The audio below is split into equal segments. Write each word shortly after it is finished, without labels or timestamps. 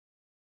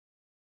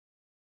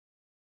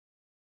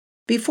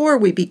Before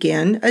we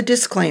begin, a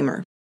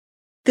disclaimer.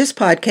 This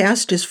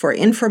podcast is for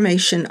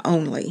information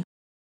only.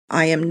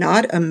 I am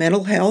not a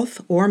mental health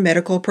or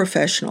medical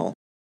professional,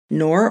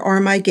 nor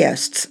are my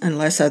guests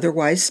unless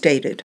otherwise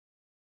stated.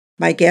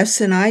 My guests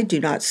and I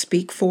do not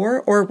speak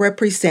for or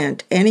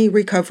represent any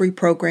recovery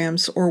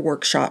programs or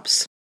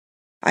workshops.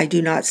 I do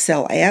not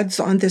sell ads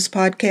on this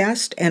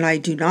podcast, and I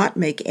do not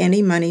make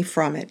any money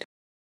from it.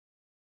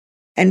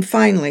 And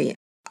finally,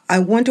 I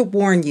want to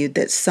warn you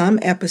that some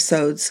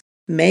episodes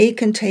may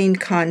contain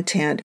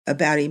content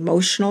about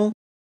emotional,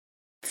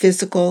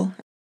 physical,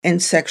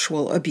 and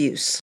sexual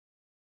abuse,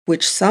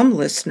 which some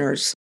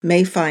listeners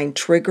may find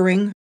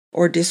triggering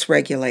or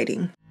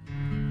dysregulating.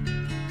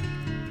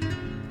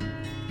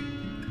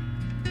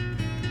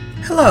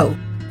 Hello,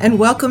 and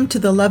welcome to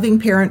the Loving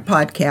Parent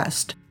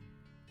Podcast.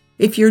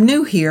 If you're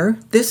new here,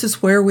 this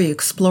is where we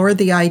explore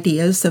the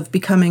ideas of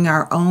becoming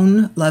our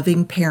own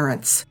loving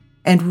parents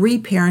and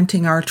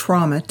reparenting our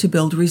trauma to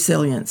build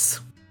resilience.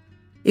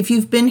 If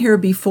you've been here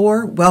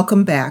before,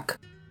 welcome back.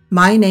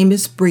 My name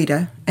is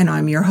Brita, and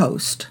I'm your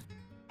host.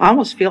 I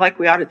almost feel like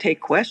we ought to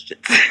take questions.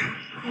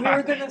 We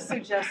were going to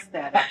suggest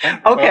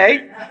that.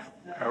 Okay.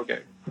 Okay.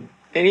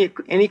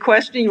 Any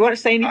question? You want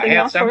to say anything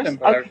else I had something,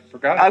 but I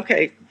forgot.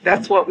 Okay,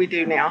 that's what we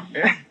do now.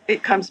 Yeah.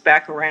 It comes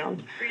back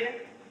around. Rita,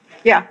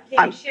 Yeah.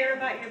 can you share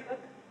about your book?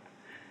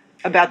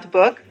 About the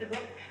book? The book?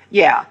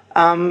 Yeah.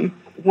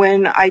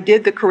 When I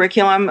did the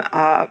curriculum,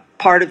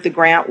 part of the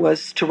grant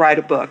was to write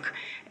a book.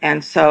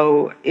 And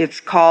so it's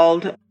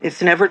called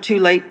It's Never Too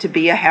Late to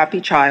Be a Happy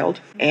Child.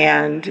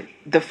 And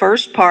the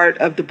first part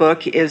of the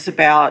book is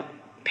about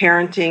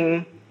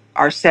parenting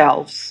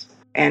ourselves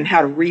and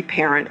how to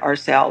reparent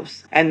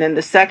ourselves. And then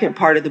the second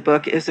part of the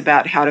book is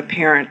about how to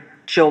parent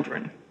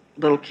children,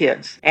 little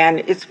kids. And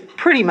it's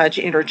pretty much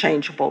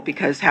interchangeable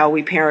because how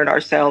we parent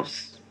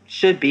ourselves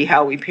should be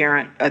how we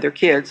parent other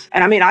kids.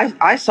 And I mean,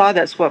 I saw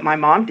that's what my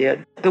mom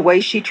did. The way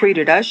she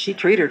treated us, she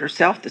treated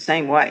herself the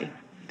same way.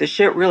 The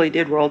shit really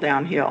did roll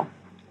downhill.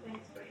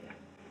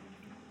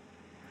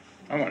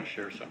 I want to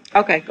share something.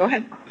 Okay, go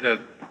ahead.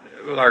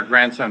 With our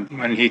grandson,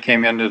 when he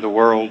came into the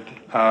world,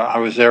 I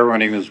was there when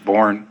he was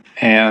born,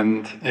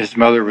 and his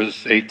mother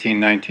was 18,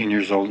 19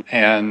 years old.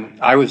 And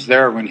I was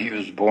there when he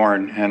was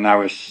born, and I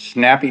was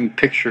snapping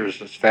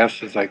pictures as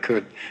fast as I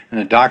could. And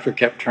the doctor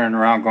kept turning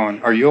around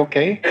going, "Are you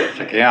okay?" I was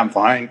like, "Yeah, I'm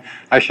fine."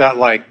 I shot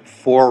like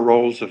 4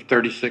 rolls of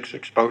 36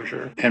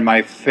 exposure. And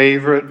my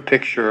favorite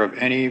picture of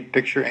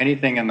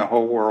anything in the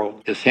whole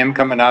world is him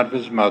coming out of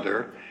his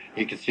mother.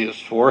 You can see his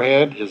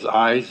forehead, his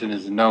eyes, and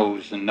his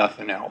nose, and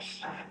nothing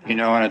else. And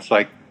it's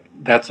like,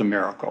 that's a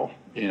miracle,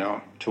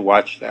 to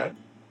watch that.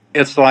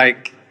 It's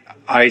like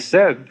I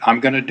said, I'm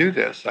going to do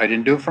this. I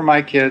didn't do it for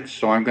my kids,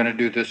 so I'm going to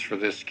do this for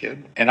this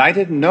kid. And I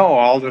didn't know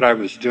all that I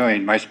was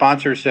doing. My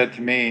sponsor said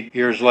to me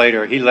years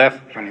later, he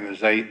left when he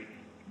was 8,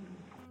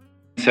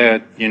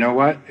 said, "You know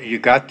what? You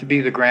got to be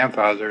the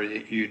grandfather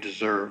that you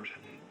deserved,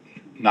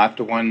 not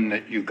the one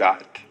that you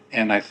got."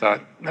 And I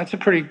thought, that's a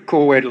pretty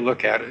cool way to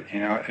look at it.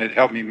 It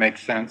helped me make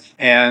sense.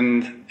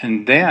 And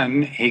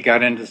then he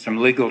got into some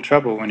legal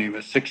trouble when he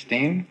was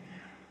 16.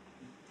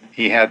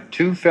 He had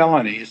 2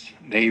 felonies.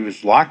 He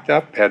was locked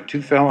up, had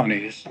 2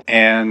 felonies.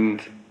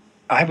 And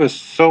I was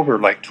sober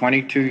like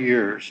 22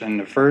 years. And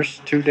the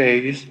first 2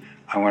 days,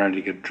 I wanted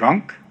to get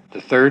drunk. The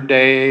third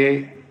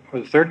day,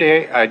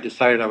 I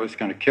decided I was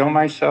going to kill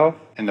myself.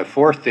 And the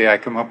 4th day, I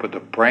come up with a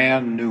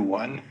brand new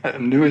one, a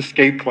new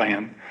escape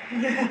plan.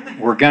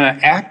 We're going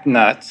to act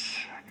nuts,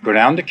 go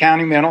down to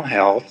county mental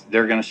health.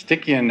 They're going to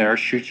stick you in there,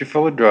 shoot you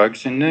full of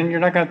drugs, and then you're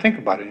not going to think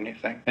about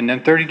anything. And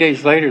then 30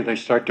 days later, they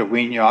start to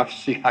wean you off to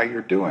see how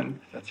you're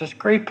doing. That's a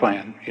great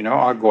plan.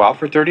 I'll go out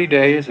for 30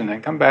 days and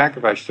then come back.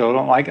 If I still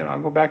don't like it,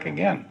 I'll go back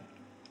again.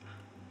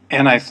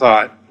 And I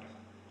thought,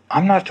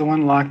 I'm not the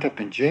one locked up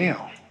in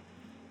jail.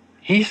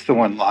 He's the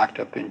one locked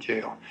up in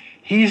jail.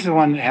 He's the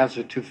one that has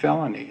the 2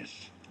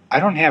 felonies. I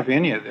don't have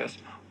any of this.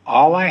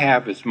 All I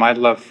have is my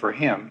love for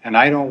him, and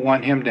I don't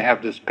want him to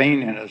have this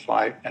pain in his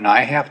life, and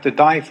I have to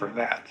die for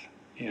that,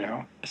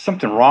 There's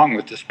something wrong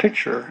with this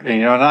picture,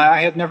 and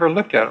I had never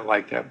looked at it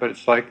like that, but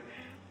it's like,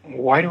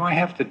 why do I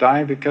have to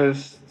die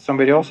because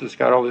somebody else has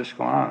got all this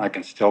going on? I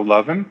can still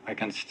love him, I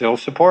can still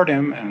support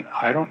him, and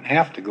I don't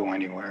have to go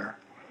anywhere.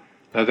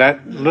 So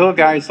that little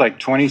guy's like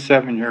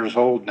 27 years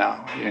old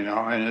now,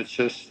 and it's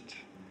just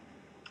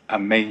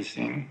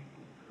amazing.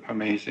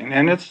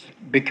 And it's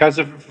because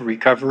of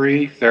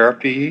recovery,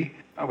 therapy.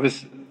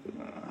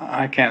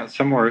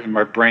 Somewhere in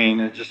my brain,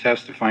 it just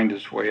has to find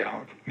its way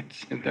out.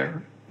 It's in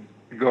there.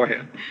 Go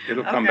ahead.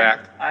 It'll come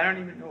back. I don't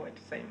even know what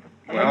to say.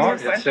 Well,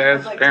 it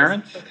says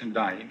parents and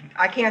dying.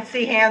 I can't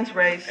see hands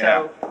raised,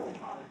 so.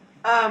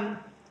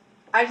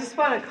 I just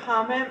want to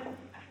comment.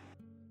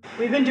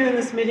 We've been doing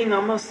this meeting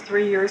almost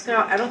 3 years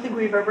now. I don't think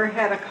we've ever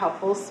had a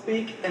couple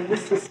speak, and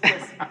this is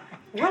just...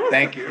 What a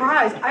Thank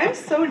surprise. I'm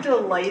so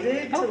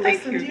delighted to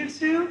listen you. to you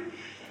two.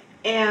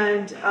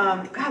 And,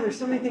 God, there's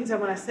so many things I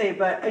want to say,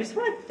 but I just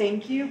want to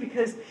thank you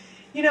because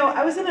You know,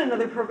 I was in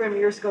another program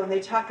years ago, and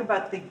they talk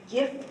about the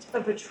gift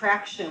of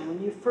attraction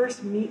when you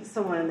first meet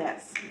someone,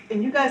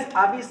 and you guys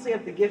obviously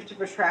have the gift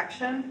of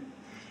attraction.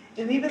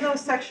 And even though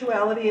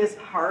sexuality is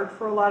hard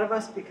for a lot of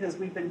us because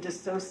we've been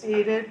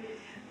dissociated,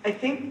 I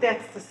think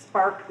that's the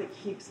spark that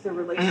keeps the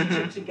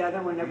relationship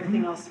together when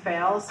everything else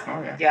fails.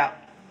 Oh, yeah. Yeah.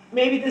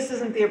 Maybe this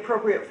isn't the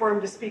appropriate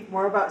forum to speak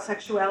more about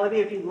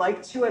sexuality. If you'd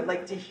like to, I'd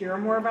like to hear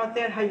more about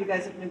that, how you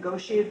guys have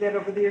negotiated that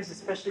over the years,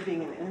 especially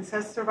being an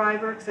incest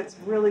survivor, because it's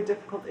a really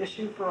difficult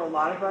issue for a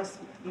lot of us.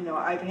 You know,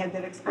 I've had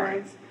that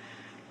experience.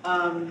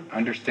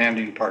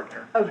 Understanding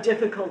partner. Of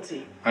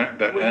difficulty. But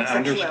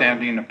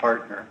understanding a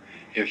partner.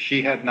 If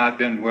she had not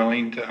been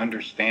willing to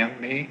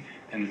understand me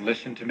and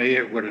listen to me,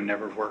 it would have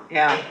never worked.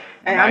 Yeah.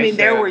 And I mean,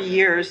 there were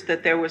years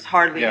that there was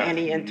hardly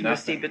any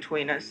intimacy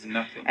between us.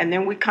 Nothing. And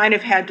then we kind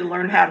of had to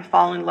learn how to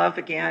fall in love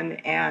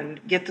again and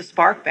get the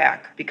spark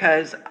back,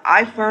 because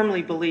I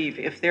firmly believe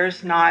if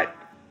there's not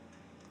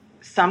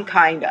some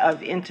kind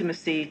of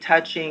intimacy,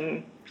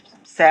 touching,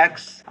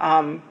 sex,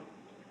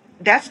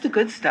 that's the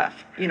good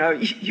stuff. You know,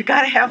 you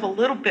got to have a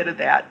little bit of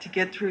that to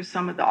get through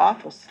some of the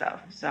awful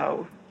stuff.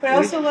 So. But I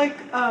also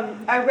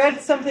I read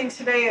something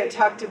today. It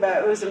talked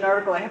about, it was an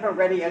article, I haven't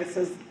read it yet. It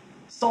says,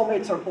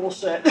 soulmates are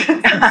bullshit.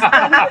 You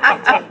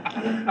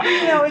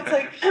know, it's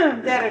like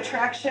that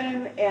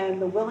attraction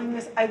and the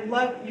willingness.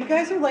 You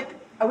guys are like,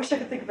 I wish I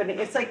could think of it.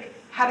 It's like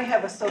how to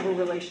have a sober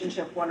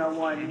relationship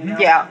 101, you know?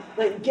 Yeah.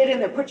 Like, get in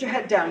there, put your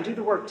head down, do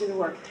the work.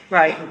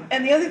 Right.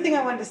 And the other thing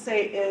I wanted to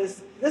say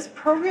is this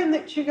program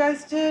that you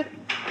guys did,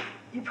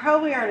 you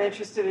probably aren't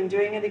interested in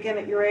doing it again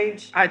at your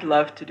age. I'd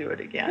love to do it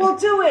again. Well,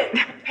 do it.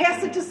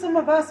 Pass it to some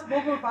of us.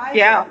 We'll revive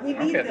it. We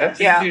need That's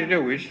this. easy to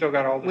do. We've still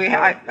got all the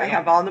I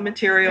have all the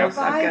materials.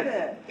 Revive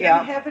it.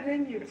 Yeah. Have it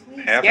in you, please.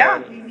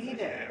 We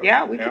need it.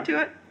 Yeah, we could do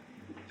it.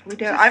 We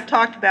do. I've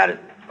talked about it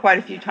quite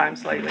a few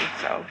times lately.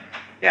 So,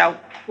 yeah,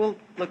 we'll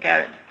look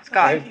at it.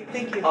 Scott.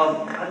 Thank you.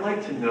 I'd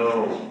like to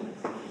know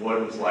what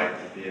it was like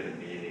to be in a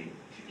meeting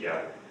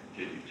together.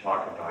 Did you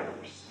talk about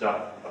your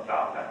stuff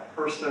about that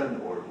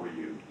person, or were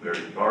you very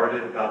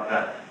guarded about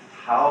that?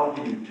 How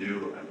do you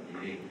do a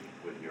meeting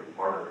with your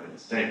partner in the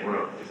same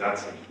room? Because that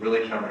seems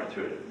really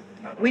counterintuitive.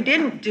 We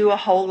didn't do a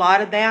whole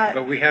lot of that.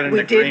 But we had an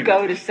agreement. We did go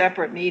to agreement.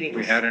 separate meetings.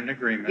 We had an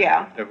agreement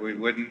that we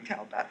wouldn't.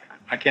 Tell about that.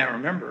 I can't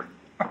remember.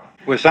 It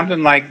was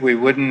something like we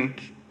wouldn't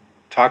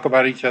talk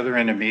about each other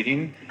in a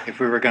meeting.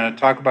 If we were going to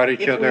talk about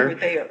each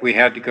other, we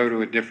had to go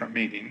to a different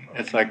meeting.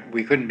 It's like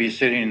we couldn't be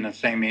sitting in the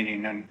same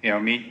meeting and, you know,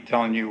 me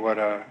telling you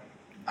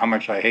how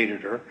much I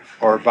hated her,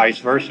 or vice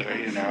versa,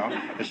 you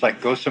know. It's like,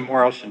 go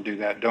somewhere else and do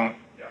that. Don't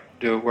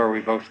do it where we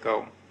both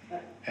go.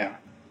 Yeah.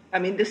 I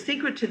mean, the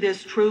secret to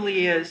this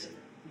truly is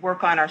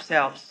work on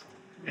ourselves.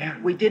 Yeah.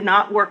 We did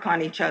not work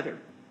on each other.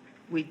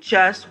 We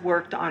just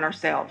worked on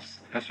ourselves.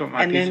 That's what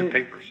my piece of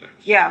paper says.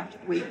 Yeah,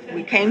 we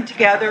came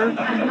together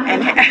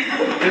and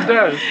it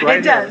does, right?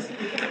 It does.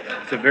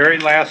 It's the very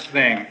last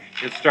thing.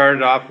 It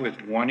started off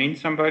with wanting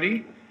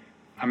somebody.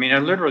 I mean, I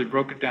literally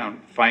broke it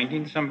down.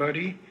 Finding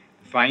somebody,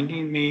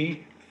 finding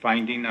me,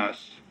 finding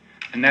us.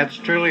 And that's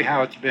truly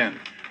how it's been.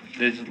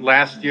 These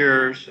last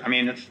years, I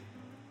mean, it's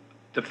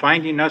the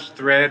finding us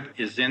thread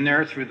is in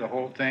there through the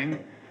whole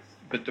thing,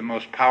 but the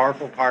most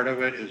powerful part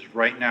of it is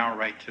right now,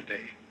 right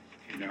today.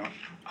 You know,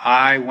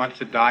 I want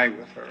to die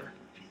with her.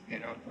 You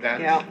know,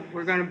 that's,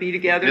 we're going to be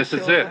together. This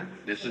is it.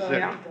 This is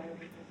it.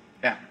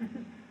 Yeah.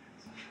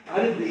 How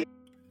did the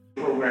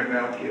program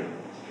help you?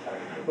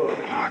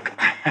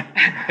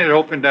 It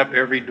opened up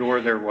every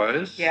door there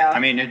was. Yeah. I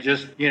mean, it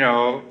just, you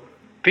know,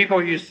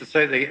 people used to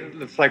say,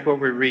 it's like what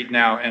we read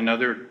now in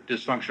other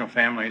dysfunctional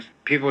families.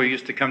 People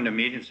used to come to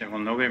me and say, well,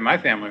 nobody in my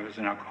family was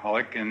an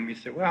alcoholic. And we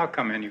said, well, I'll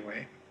come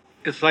anyway.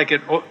 It's like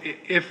if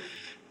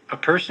a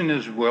person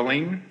is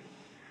willing,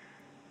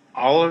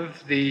 all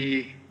of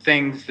the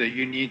things that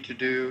you need to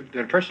do,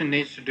 that a person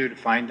needs to do to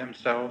find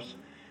themselves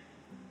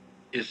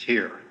is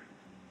here.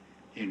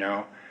 You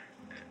know,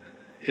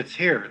 it's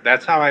here.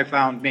 That's how I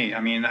found me.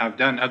 I mean, I've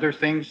done other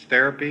things,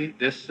 therapy,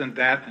 this and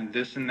that, and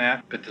this and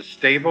that, but the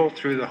stable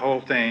through the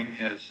whole thing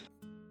is,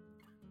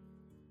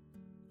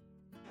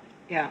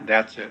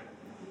 that's it.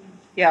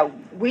 Yeah,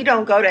 we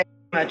don't go to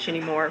much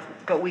anymore,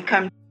 but we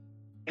come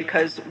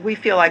because we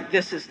feel like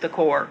this is the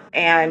core.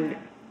 And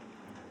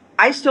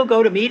I still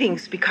go to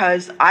meetings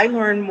because I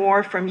learn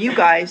more from you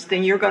guys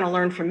than you're going to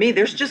learn from me.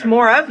 There's just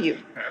more of you,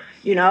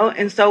 you know?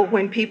 And so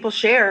when people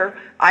share,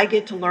 I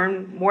get to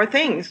learn more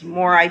things,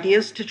 more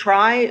ideas to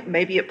try.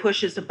 Maybe it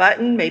pushes a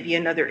button. Maybe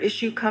another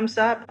issue comes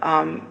up.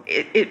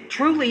 It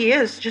truly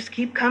is just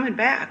keep coming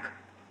back.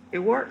 It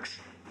works.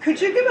 Could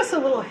you give us a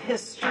little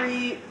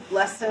history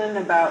lesson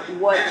about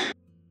what it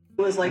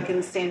was like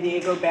in San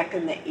Diego back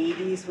in the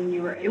 80s when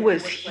you were in it? It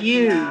was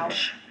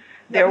huge.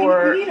 We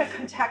need a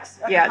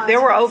context.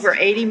 There were over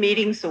 80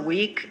 meetings a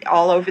week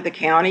all over the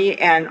county,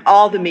 and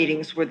all the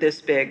meetings were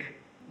this big.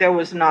 There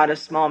was not a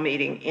small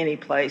meeting any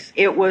place.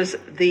 It was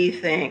the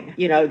thing.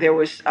 You know, there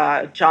was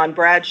John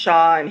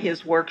Bradshaw and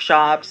his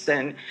workshops,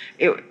 and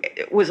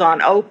it was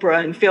on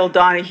Oprah and Phil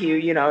Donahue,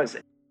 you know.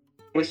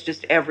 was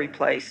just every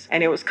place,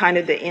 and it was kind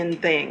of the in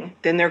thing.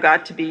 Then there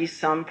got to be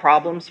some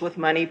problems with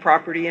money,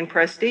 property, and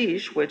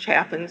prestige, which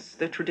happens,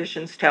 the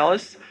traditions tell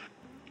us.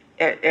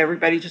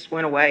 Everybody just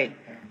went away.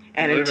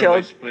 And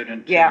Literally split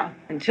in two.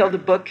 until the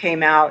book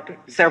came out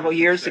several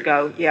years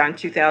ago, in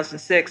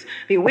 2006. I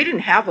mean, we didn't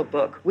have a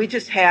book. We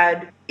just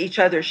had each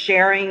other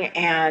sharing,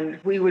 and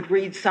we would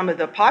read some of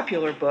the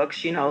popular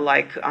books,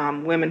 like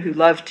Women Who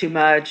Love Too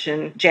Much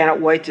and Janet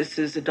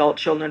Wojtus's Adult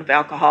Children of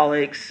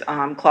Alcoholics,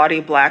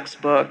 Claudia Black's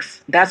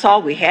books. That's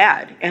all we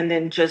had. And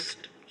then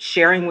just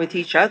sharing with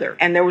each other.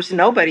 And there was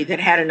nobody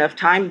that had enough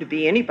time to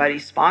be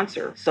anybody's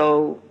sponsor.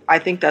 So I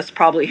think that's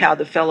probably how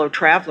the fellow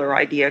traveler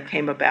idea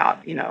came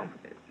about,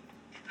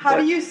 How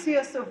do you see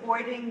us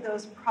avoiding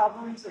those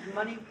problems of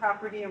money,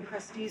 property, and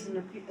prestige in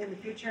the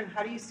future? And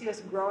how do you see us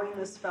growing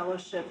this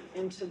fellowship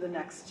into the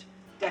next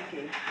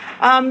decade?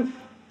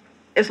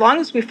 As long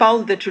as we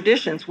follow the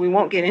traditions, we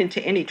won't get into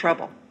any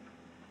trouble.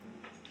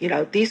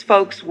 These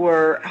folks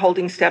were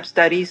holding step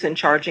studies and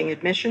charging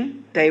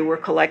admission. They were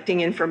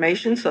collecting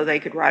information so they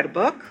could write a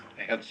book.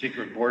 They had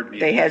secret board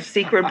meetings. They had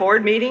secret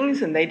board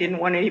meetings, and they didn't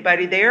want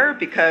anybody there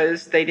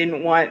because they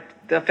didn't want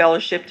the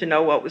fellowship to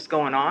know what was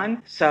going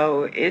on.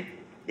 So it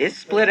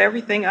split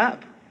everything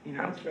up,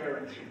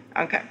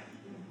 Okay.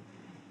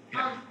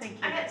 Thank you.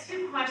 I got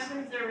two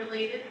questions that are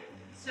related.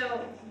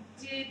 So,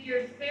 did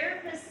your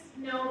therapist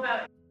know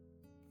about,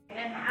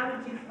 and how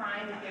did you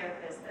find a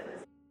therapist that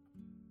was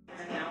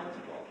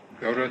knowledgeable?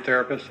 Go to a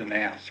therapist and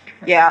ask.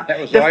 Yeah,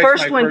 That was the always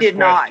first my one did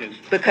not question.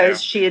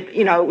 because she had,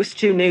 it was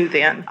too new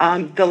then.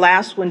 The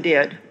last one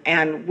did,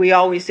 and we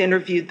always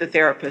interviewed the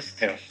therapist.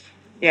 Yes.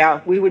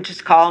 Yeah, we would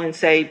just call and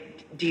say,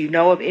 do you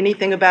know of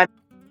anything about it?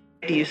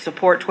 Do you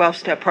support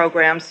 12-step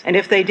programs? And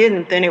if they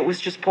didn't, then it was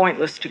just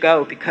pointless to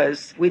go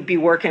because we'd be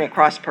working at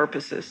cross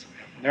purposes.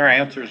 Their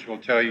answers will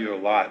tell you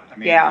a lot. I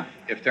mean,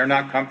 if they're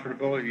not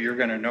comfortable, you're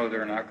going to know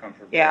they're not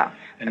comfortable. Yeah.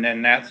 And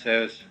then that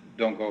says,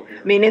 don't go here.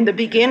 I mean, in the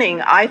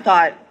beginning, I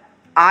thought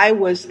I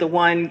was the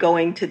one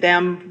going to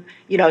them,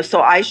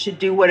 so I should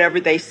do whatever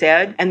they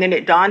said. And then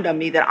it dawned on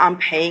me that I'm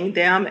paying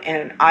them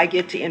and I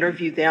get to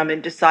interview them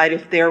and decide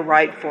if they're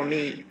right for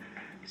me.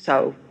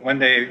 So One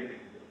day,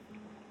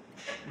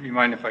 you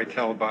mind if I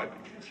tell about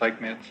psych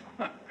meds?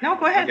 no,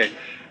 go ahead. Okay.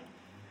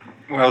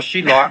 Well,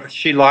 she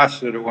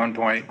lost it at one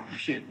point.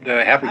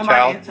 The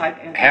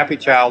happy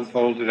child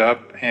folded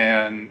up,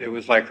 and it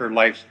was like her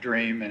life's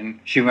dream, and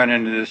she went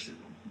into this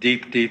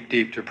deep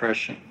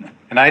depression.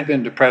 And I'd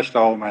been depressed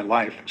all of my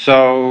life.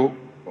 So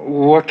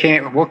what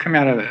came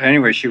out of it?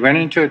 Anyway, she went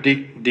into a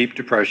deep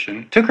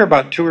depression. It took her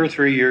about 2 or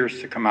 3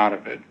 years to come out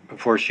of it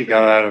before she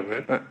got out of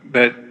it.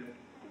 But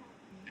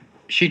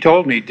she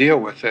told me, deal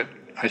with it.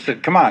 I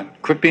said, come on,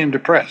 quit being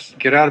depressed.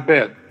 Get out of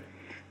bed.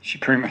 She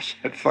pretty much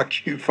said,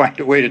 fuck you, find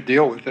a way to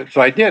deal with it. So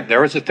I did.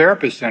 There was a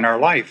therapist in our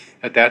life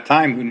at that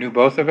time who knew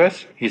both of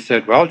us. He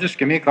said, well, just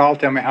give me a call,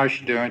 tell me how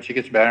she's doing. She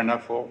gets bad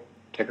enough, we'll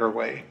take her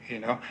away,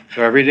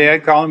 So every day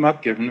I'd call him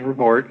up, give him the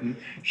report, and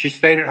she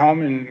stayed at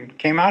home and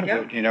came out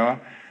of it,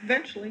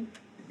 Eventually.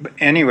 But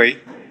anyway,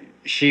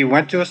 she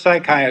went to a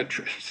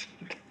psychiatrist,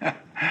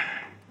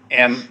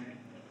 and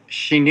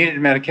she needed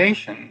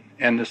medication.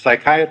 And the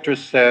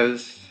psychiatrist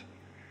says,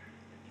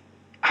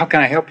 how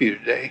can I help you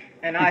today?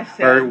 And I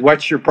said, or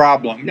what's your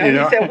problem? No,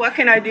 he said, what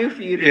can I do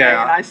for you today?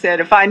 Yeah. And I said,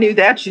 if I knew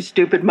that, you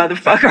stupid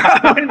motherfucker,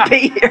 I wouldn't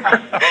be here.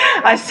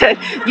 I said,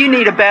 you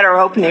need a better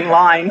opening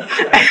line.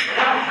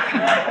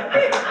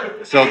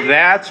 So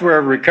that's where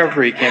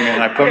recovery came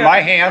in. I put my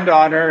hand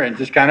on her and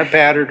just kind of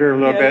patted her a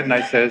little bit, and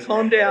I said,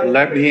 calm down.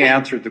 Let me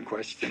answer the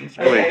questions,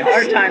 please. Okay,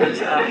 our time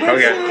is up.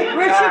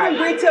 Richard and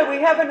Brita, we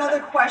have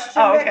another question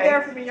back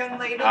there from a young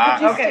lady.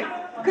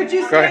 Could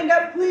you stand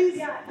up, please?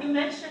 Yeah, you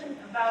mentioned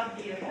about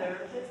the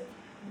therapist.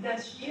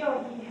 Does she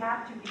or he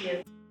have to be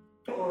a,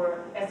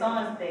 or as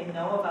long as they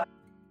know about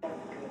it?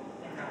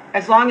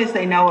 As long as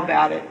they know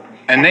about it.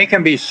 And they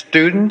can be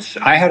students.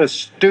 I had a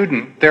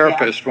student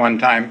therapist one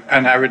time,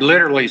 and I would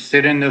literally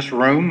sit in this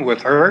room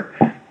with her,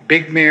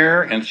 big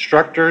mirror,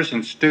 instructors,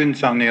 and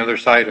students on the other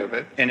side of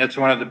it. And it's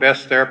one of the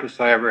best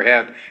therapists I ever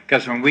had,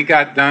 because when we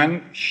got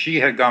done, she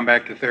had gone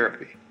back to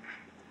therapy.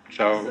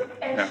 So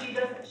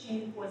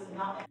she was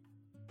not.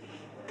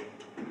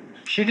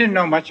 She didn't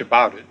know much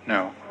about it,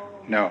 no.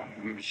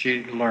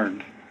 She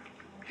learned.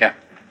 Yeah.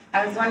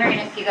 I was wondering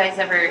if you guys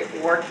ever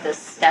worked the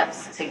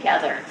steps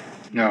together.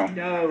 No.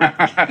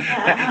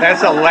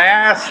 That's the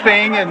last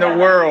thing in the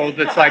world.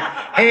 It's like,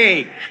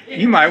 hey,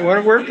 you might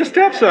want to work the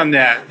steps on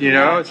that.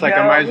 It's like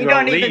I might as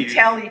well leave. We don't even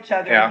tell each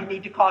other. Yeah. You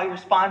need to call your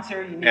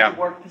sponsor. You need to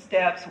work the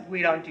steps.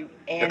 We don't do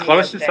any of that. The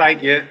closest I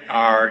get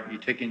are, you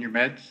taking your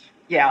meds?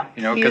 Yeah.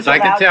 Because I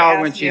can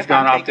tell when she's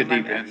gone off the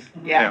deep end.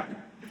 Yeah.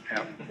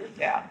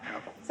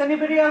 Does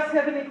anybody else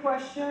have any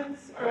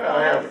questions?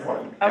 I have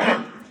one.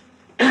 Okay.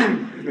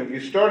 Excuse me,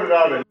 you started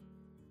out in...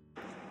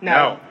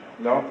 No.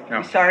 No?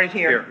 We started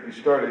here. You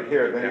started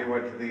here, then you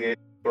went to the A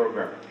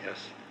program. Yes.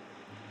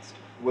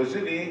 Was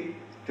it easy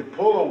to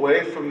pull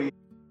away from the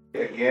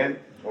again,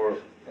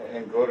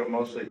 and go to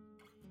mostly...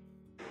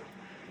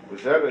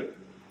 Was that a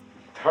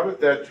How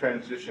did that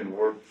transition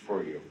work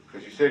for you?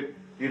 Because you said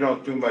you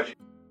don't do much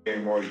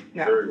anymore,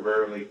 No. very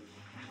rarely.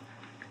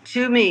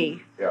 To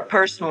me, Yeah.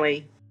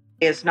 personally,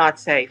 it's not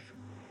safe.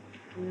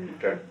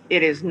 Okay.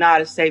 It is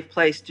not a safe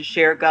place to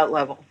share gut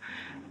level.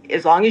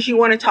 As long as you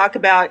want to talk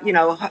about,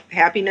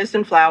 happiness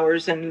and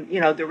flowers and,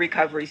 the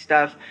recovery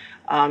stuff,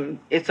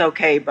 it's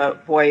okay.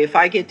 But boy, if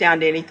I get down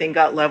to anything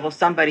gut level,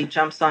 somebody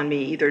jumps on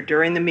me either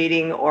during the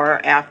meeting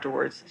or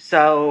afterwards.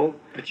 So,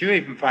 But you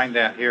even find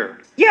that here.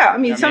 yeah, I I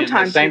mean, mean,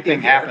 sometimes the same we do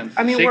thing here. happens.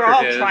 I The mean, we're secret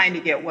all is trying to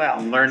get well.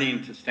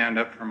 learning to stand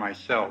up for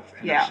myself.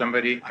 And Yeah. if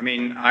somebody,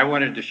 I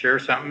wanted to share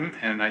something,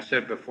 and I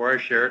said before I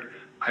shared,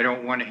 I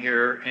don't want to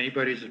hear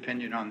anybody's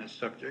opinion on this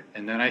subject.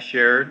 And then I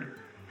shared.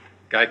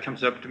 Guy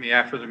comes up to me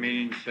after the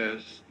meeting and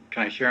says,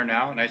 "Can I share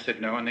now?" And I said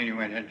no, and then he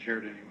went ahead and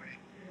shared anyway.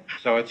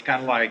 So it's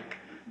kind of like,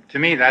 to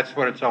me, that's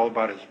what it's all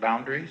about, is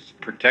boundaries,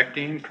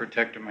 protecting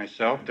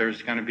myself.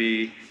 There's going to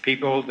be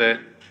people that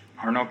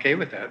aren't okay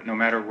with that, no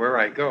matter where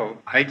I go.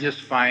 I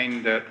just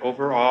find that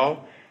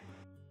overall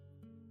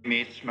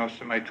meets most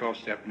of my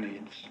 12-step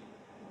needs.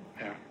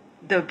 Yeah.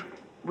 The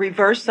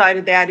reverse side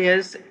of that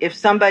is if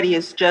somebody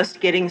is just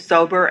getting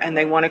sober and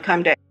they want to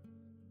come to,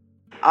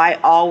 I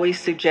always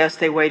suggest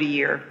they wait a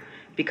year,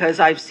 because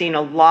I've seen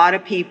a lot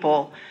of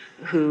people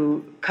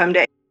who come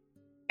to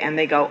and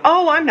they go,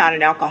 "Oh, I'm not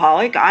an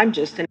alcoholic, I'm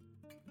just an,"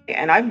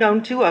 and I've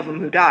known 2 of them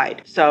who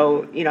died.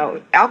 So,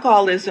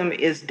 alcoholism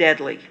is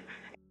deadly.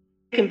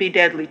 It can be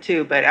deadly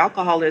too, but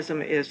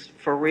alcoholism is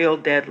for real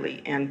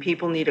deadly, and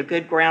people need a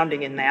good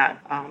grounding in that.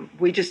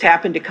 We just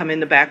happen to come in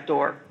the back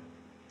door.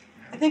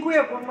 I think we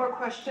have one more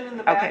question in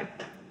the back. Okay.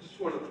 I just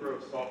want to throw a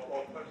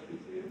softball question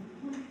to you.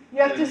 You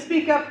have to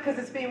speak up because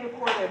it's being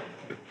recorded.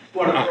 Just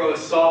want to throw a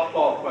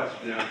softball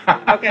question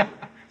out. Okay.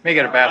 Make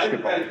it a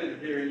basketball. I've been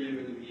hearing you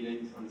in the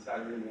meetings on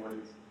Saturday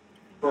mornings.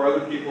 For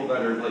other people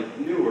that are like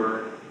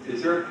newer,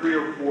 is there 3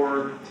 or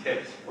 4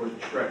 tips or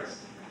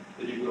tricks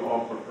that you would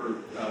offer for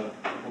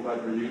people that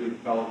are new to the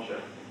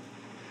fellowship?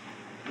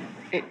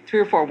 3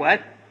 or 4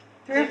 what?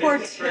 3 or 4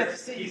 Tips,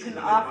 tips that you pieces can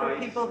of offer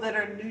advice. people that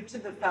are new to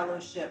the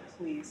fellowship,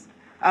 please.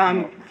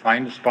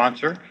 Find a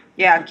sponsor.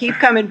 Yeah, keep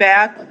coming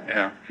back.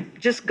 Yeah.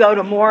 Just go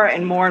to more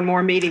and more and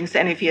more meetings.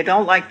 And if you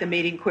don't like the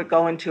meeting, quit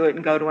going to it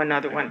and go to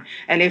another one.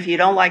 And if you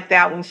don't like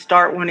that one,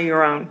 start one of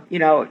your own.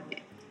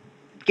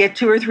 Get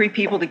 2 or 3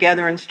 people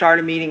together and start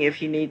a meeting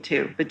if you need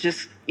to. But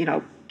just,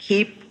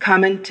 keep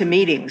coming to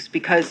meetings,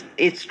 because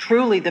it's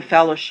truly the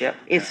fellowship.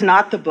 It's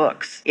not the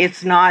books.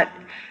 It's not,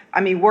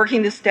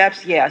 working the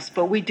steps, yes,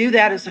 but we do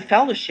that as a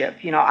fellowship.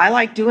 I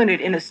like doing it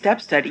in a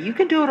step study. You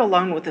can do it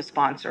alone with a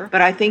sponsor,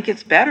 but I think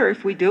it's better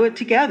if we do it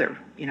together.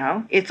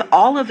 It's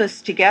all of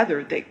us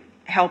together that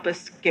help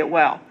us get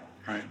well.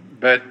 Right.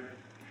 But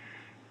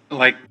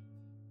like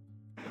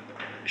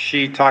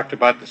she talked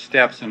about the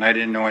steps and I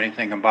didn't know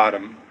anything about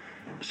them.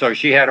 So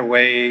she had a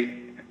way,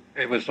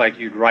 it was like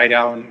you'd write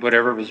out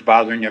whatever was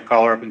bothering you,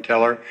 call her up and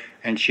tell her,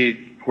 and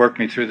she worked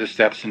me through the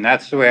steps. And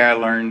that's the way I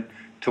learned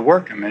to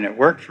work them, and it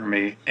worked for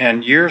me.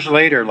 And years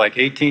later, like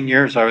 18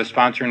 years, I was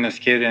sponsoring this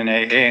kid in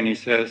AA, and he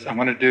says, "I'm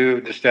going to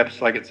do the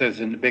steps like it says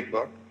in the big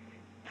book."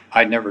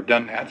 I'd never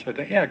done that, so I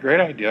thought, yeah, great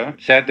idea.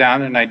 Sat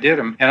down and I did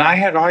them. And I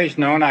had always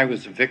known I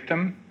was a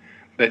victim,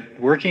 but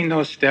working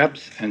those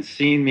steps and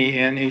seeing me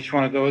in each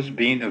one of those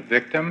being a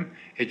victim,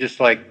 it just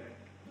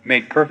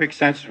made perfect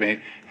sense to me.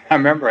 I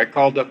remember I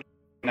called up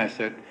and I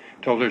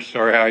told her the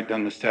story how I'd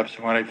done the steps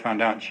and what I'd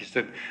found out. And she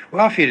said,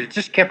 "Well, if you'd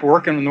just kept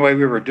working the way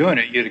we were doing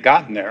it, you'd have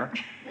gotten there."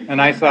 And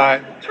I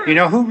thought,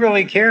 who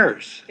really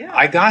cares? Yeah.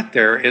 I got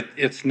there.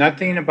 It's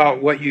nothing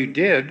about what you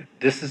did.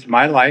 This is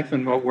my life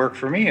and what worked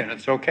for me, and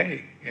it's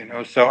okay.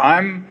 So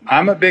I'm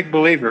a big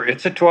believer.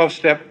 It's a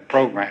 12-step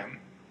program.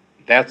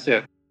 That's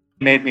it.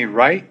 Made me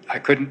write. I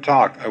couldn't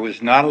talk. I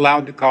was not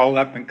allowed to call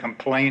up and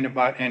complain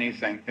about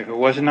anything. If it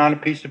wasn't on a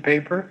piece of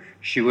paper,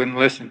 she wouldn't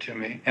listen to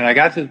me. And I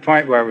got to the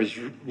point where I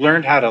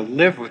learned how to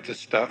live with this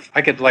stuff.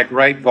 I could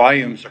write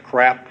volumes of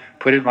crap,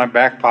 put it in my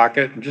back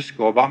pocket, and just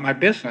go about my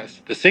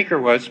business. The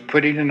secret was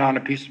putting it on a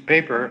piece of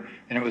paper,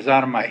 and it was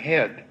out of my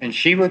head. And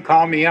she would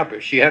call me up.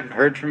 If she hadn't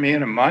heard from me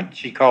in a month,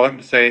 she'd call up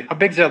and say, "How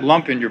big's that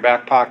lump in your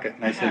back pocket?"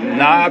 And I said,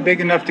 "Not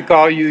big enough to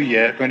call you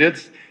yet. When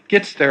it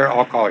gets there,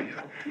 I'll call you."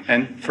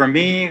 And for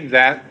me,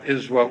 that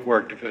is what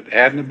worked. If it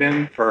hadn't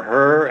been for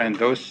her and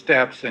those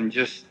steps and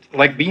just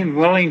being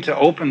willing to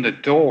open the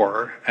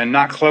door and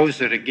not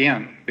close it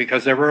again,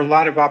 because there were a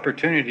lot of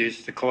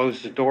opportunities to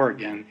close the door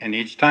again. And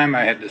each time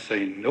I had to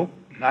say, "Nope,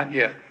 not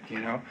yet.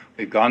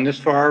 We've gone this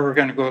far, we're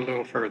going to go a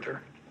little further."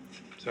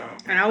 So.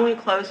 And I want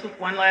to close with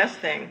one last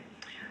thing.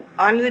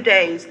 On the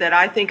days that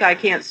I think I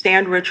can't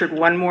stand Richard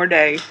one more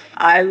day,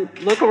 I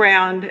look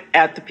around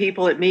at the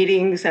people at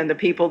meetings and the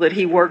people that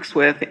he works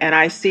with, and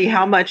I see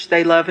how much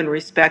they love and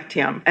respect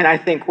him. And I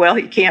think, well,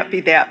 he can't be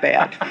that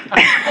bad.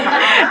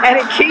 And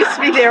it keeps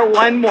me there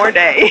one more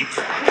day.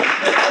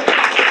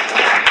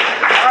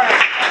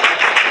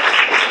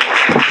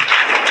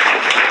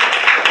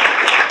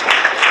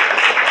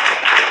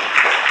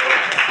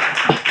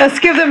 Let's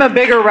give them a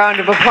bigger round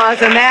of applause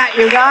than that,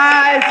 you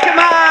guys. Come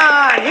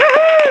on.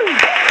 Woo-hoo.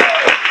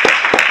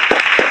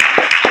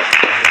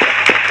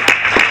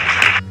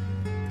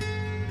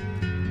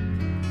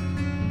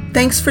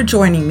 Thanks for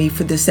joining me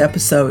for this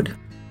episode.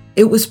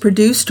 It was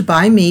produced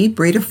by me,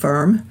 Brita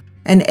Firm,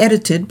 and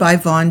edited by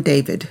Vaughn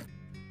David.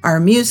 Our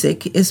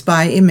music is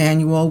by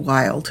Emmanuel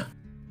Wild.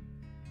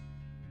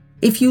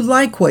 If you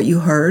like what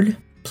you heard,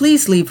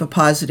 please leave a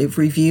positive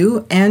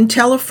review and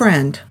tell a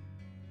friend.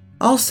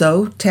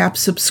 Also, tap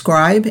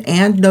subscribe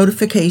and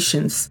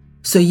notifications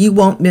so you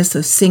won't miss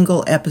a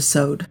single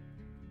episode.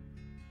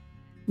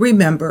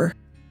 Remember,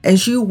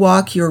 as you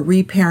walk your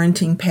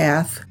reparenting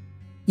path,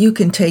 you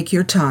can take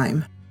your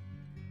time.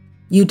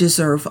 You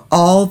deserve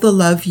all the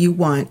love you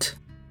want,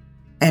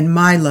 and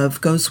my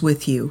love goes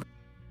with you.